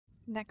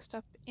Next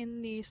up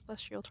in the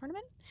Celestial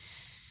Tournament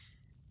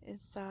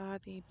is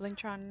the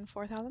Blingtron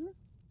 4000.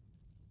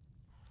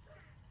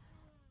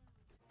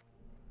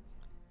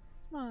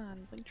 Come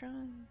on,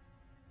 Blingtron.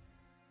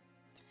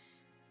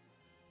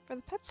 For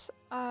the pets,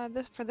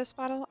 for this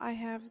battle, I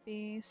have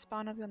the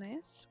Spawn of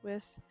Gilneas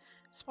with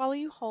Swallow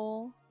You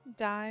Whole,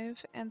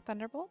 Dive, and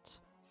Thunderbolt.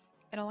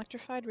 An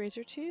Electrified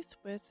Razortooth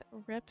with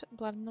Rip,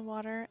 Blood in the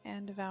Water,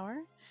 and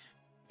Devour.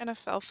 And a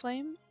Fell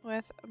Flame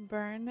with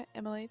Burn,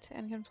 Immolate,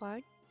 and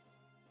Conflag.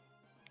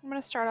 I'm going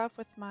to start off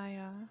with my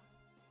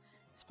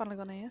Spawn of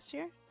Gilneas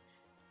here.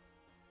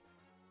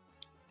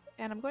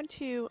 And I'm going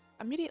to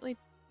immediately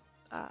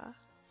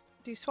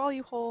do Swallow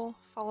You Whole,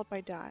 followed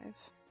by Dive.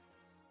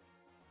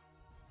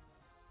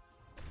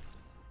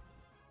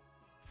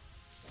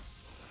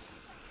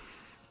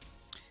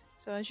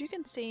 So as you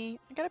can see,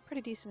 I got a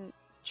pretty decent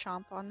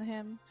chomp on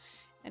him,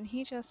 and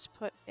he just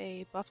put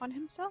a buff on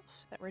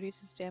himself that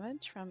reduces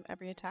damage from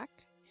every attack.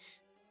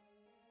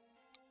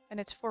 And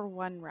it's for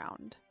 1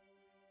 round,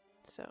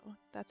 so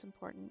that's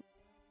important.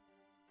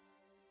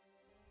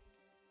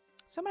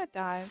 So I'm going to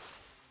dive,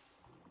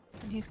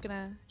 and he's going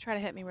to try to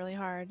hit me really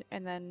hard,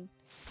 and then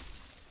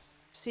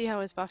see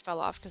how his buff fell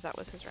off, because that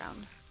was his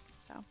round.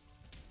 So,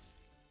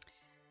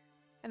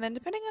 and then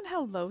depending on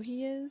how low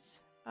he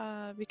is,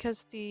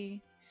 because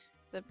the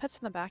pets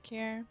in the back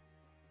here,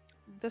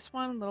 this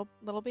one,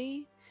 Little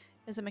Bee,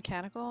 is a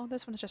mechanical.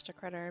 This one's just a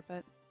critter,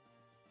 but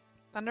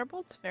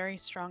Thunderbolt's very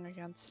strong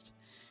against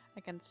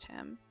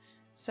him.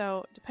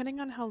 So depending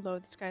on how low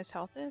this guy's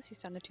health is, he's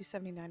down to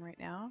 279 right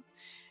now,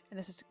 and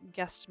this is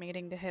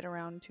guesstimating to hit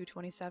around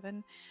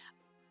 227.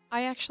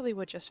 I actually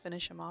would just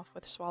finish him off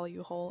with Swallow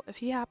You Whole. If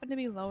he happened to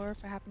be lower,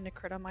 if I happened to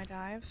crit on my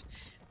dive,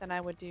 then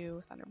I would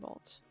do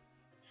Thunderbolt,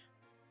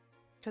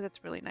 because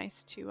it's really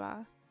nice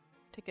to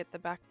get the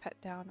back pet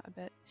down a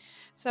bit.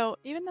 So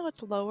even though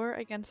it's lower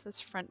against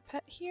this front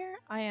pet here,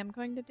 I am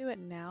going to do it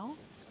now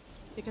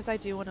because I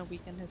do want to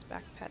weaken his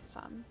back pet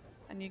some.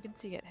 And you can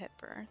see it hit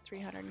for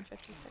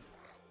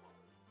 356.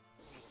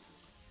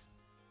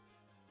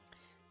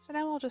 So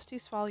now I'll just do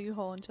Swallow You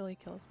Whole until he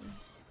kills me.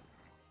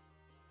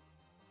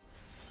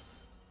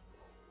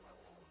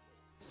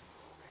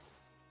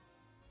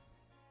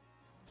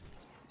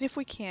 If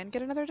we can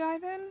get another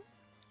dive in,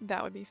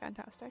 that would be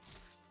fantastic.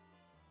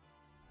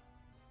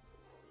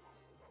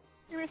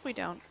 Or if we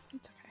don't,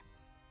 it's okay.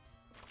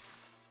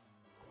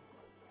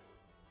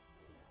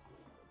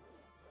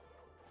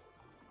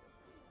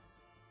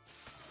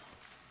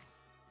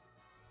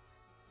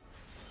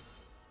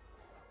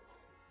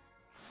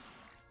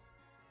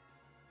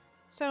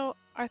 So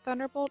our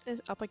Thunderbolt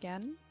is up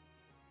again,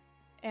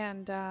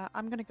 and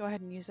I'm going to go ahead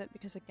and use it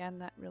because again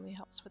that really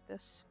helps with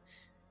this,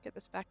 get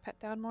this back pet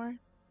down more.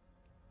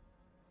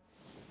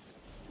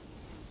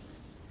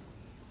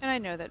 And I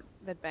know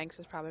that Banks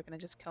is probably going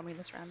to just kill me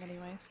this round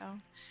anyway, so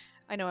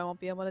I know I won't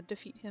be able to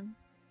defeat him.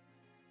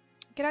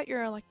 Get out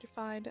your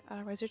Electrified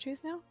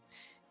Razortooth now.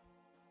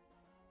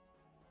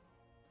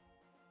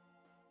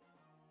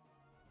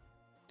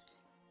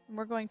 And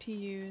we're going to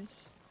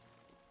use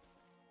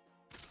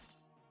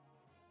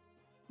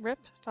Rip,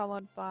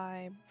 followed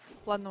by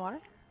Blood in the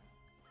Water.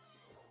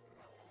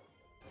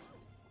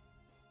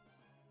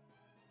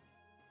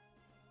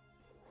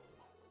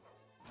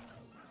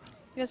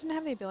 He doesn't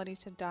have the ability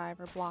to dive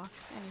or block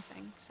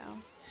anything, so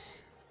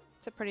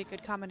it's a pretty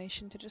good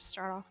combination to just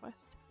start off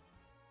with.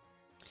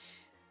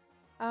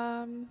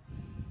 I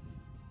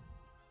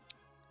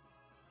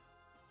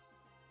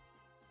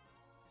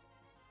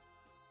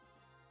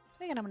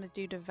think I'm going to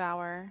do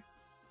Devour.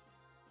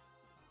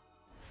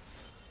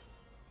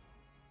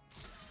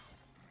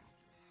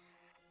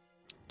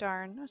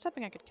 Darn, I was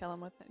hoping I could kill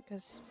him with it,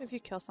 because if you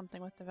kill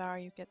something with Devour,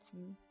 you get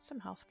some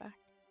health back.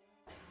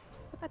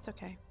 But that's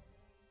okay.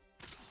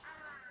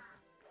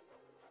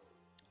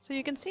 So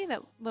you can see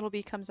that Little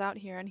Bee comes out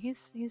here, and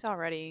he's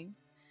already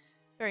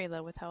very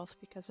low with health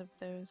because of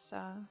those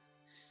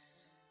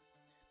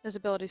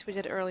abilities we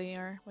did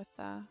earlier with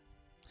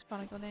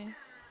Spawn of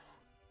Gilneas.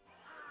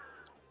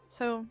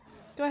 So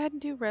go ahead and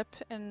do Rip,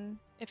 and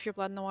if your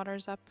Blood in the Water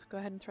is up, go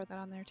ahead and throw that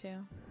on there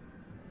too.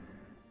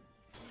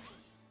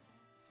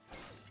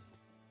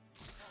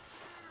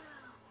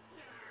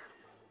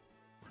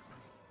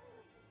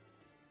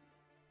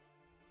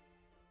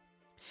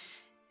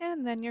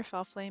 And then your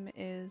Fell Flame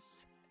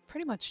is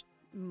pretty much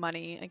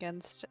money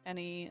against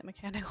any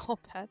mechanical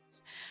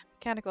pets.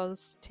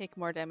 Mechanicals take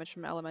more damage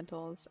from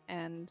elementals,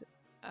 and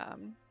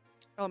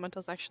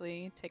elementals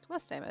actually take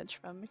less damage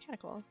from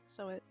mechanicals,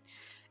 so it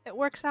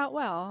works out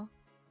well.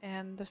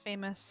 And the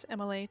famous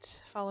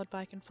Immolate followed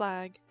by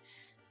Conflag.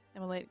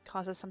 Immolate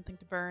causes something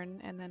to burn,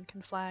 and then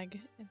Conflag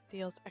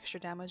deals extra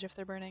damage if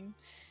they're burning.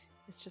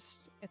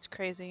 It's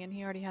crazy, and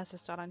he already has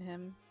this dot on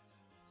him.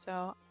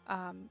 So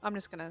I'm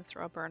just gonna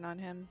throw a burn on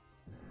him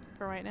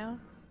for right now.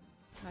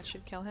 That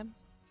should kill him.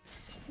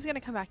 He's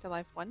gonna come back to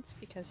life once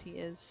because he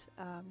is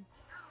oh,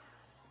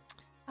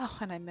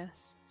 and I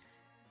miss.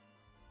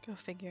 Go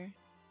figure.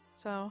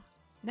 So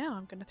now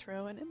I'm gonna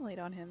throw an Immolate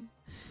on him.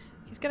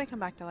 He's gonna come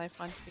back to life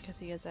once because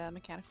he is a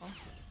mechanical.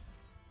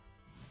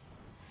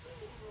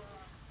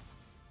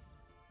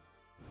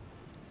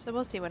 So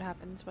we'll see what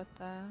happens with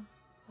the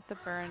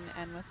burn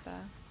and with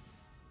the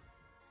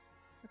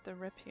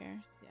rip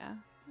here. Yeah,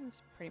 it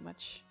was pretty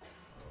much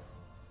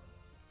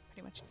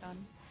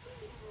done.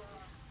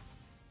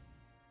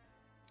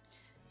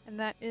 And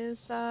that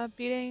is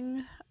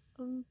beating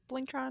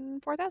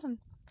Blingtron 4000.